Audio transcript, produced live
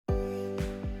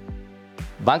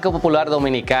Banco Popular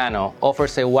Dominicano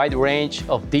offers a wide range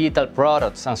of digital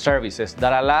products and services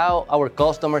that allow our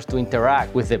customers to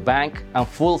interact with the bank and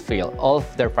fulfill all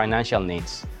of their financial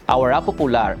needs. Our App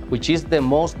Popular, which is the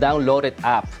most downloaded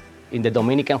app in the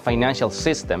Dominican financial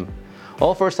system,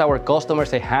 offers our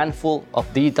customers a handful of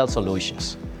digital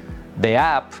solutions. The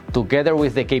app, together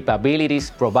with the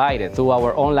capabilities provided through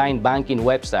our online banking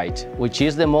website, which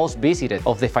is the most visited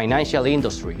of the financial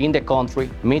industry in the country,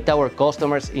 meet our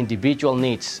customers' individual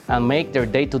needs and make their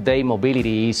day-to-day mobility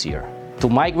easier. To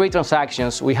migrate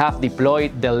transactions, we have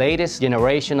deployed the latest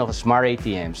generation of smart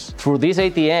ATMs. Through these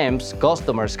ATMs,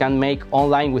 customers can make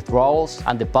online withdrawals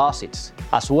and deposits,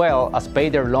 as well as pay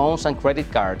their loans and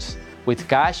credit cards with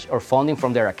cash or funding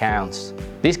from their accounts.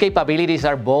 These capabilities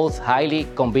are both highly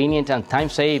convenient and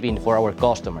time-saving for our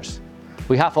customers.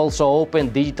 We have also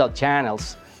opened digital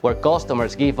channels where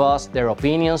customers give us their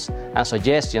opinions and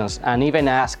suggestions and even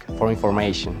ask for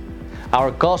information.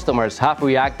 Our customers have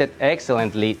reacted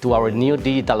excellently to our new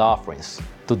digital offerings.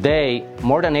 Today,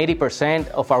 more than 80%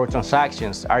 of our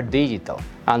transactions are digital,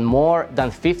 and more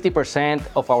than 50%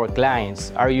 of our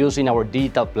clients are using our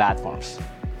digital platforms.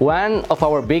 One of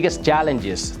our biggest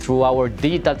challenges through our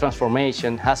digital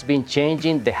transformation has been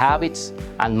changing the habits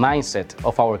and mindset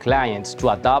of our clients to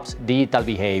adopt digital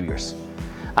behaviors.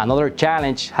 Another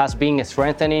challenge has been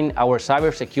strengthening our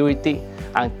cybersecurity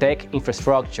and tech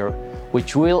infrastructure,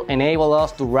 which will enable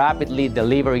us to rapidly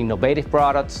deliver innovative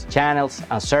products, channels,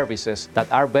 and services that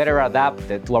are better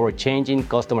adapted to our changing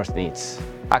customers' needs.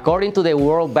 According to the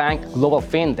World Bank Global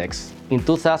Findex, in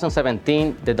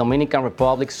 2017, the Dominican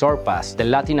Republic surpassed the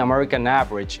Latin American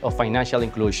average of financial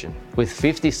inclusion, with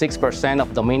 56%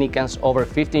 of Dominicans over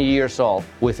 15 years old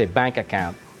with a bank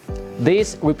account.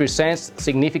 This represents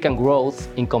significant growth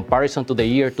in comparison to the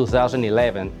year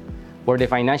 2011, where the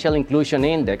Financial Inclusion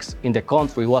Index in the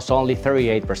country was only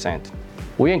 38%.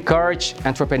 We encourage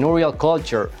entrepreneurial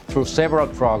culture through several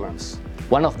programs.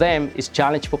 One of them is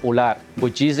Challenge Popular,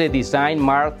 which is a design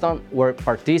marathon where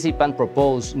participants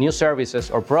propose new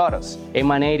services or products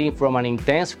emanating from an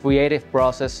intense creative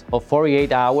process of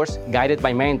 48 hours guided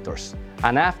by mentors.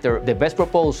 And after, the best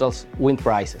proposals win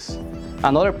prizes.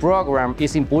 Another program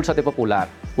is Impulsate Popular,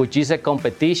 which is a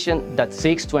competition that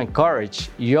seeks to encourage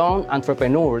young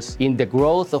entrepreneurs in the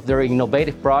growth of their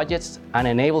innovative projects and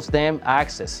enables them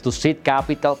access to seed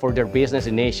capital for their business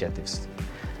initiatives.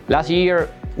 Last year,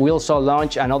 we also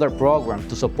launched another program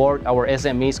to support our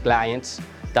SMEs clients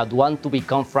that want to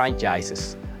become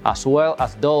franchises, as well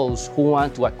as those who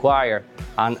want to acquire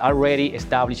an already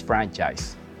established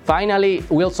franchise. Finally,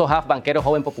 we also have Banquero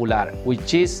Joven Popular,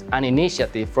 which is an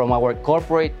initiative from our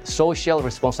Corporate Social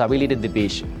Responsibility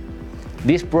Division.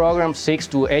 This program seeks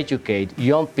to educate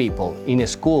young people in a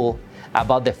school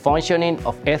about the functioning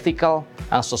of ethical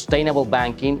and sustainable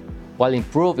banking while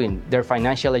improving their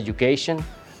financial education,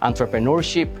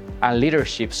 entrepreneurship, and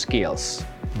leadership skills.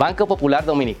 Banco Popular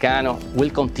Dominicano will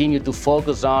continue to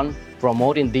focus on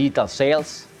promoting digital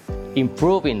sales,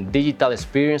 improving digital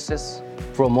experiences,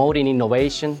 promoting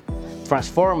innovation,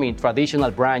 transforming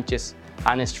traditional branches,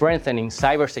 and strengthening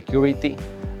cybersecurity,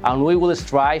 and we will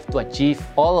strive to achieve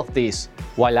all of this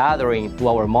while adhering to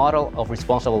our model of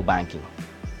responsible banking.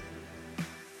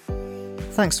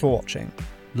 Thanks for watching.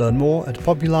 Learn more at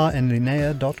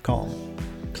popularenlinea.com.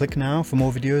 Click now for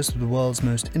more videos of the world's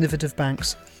most innovative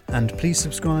banks, and please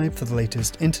subscribe for the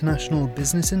latest international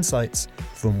business insights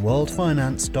from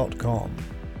worldfinance.com.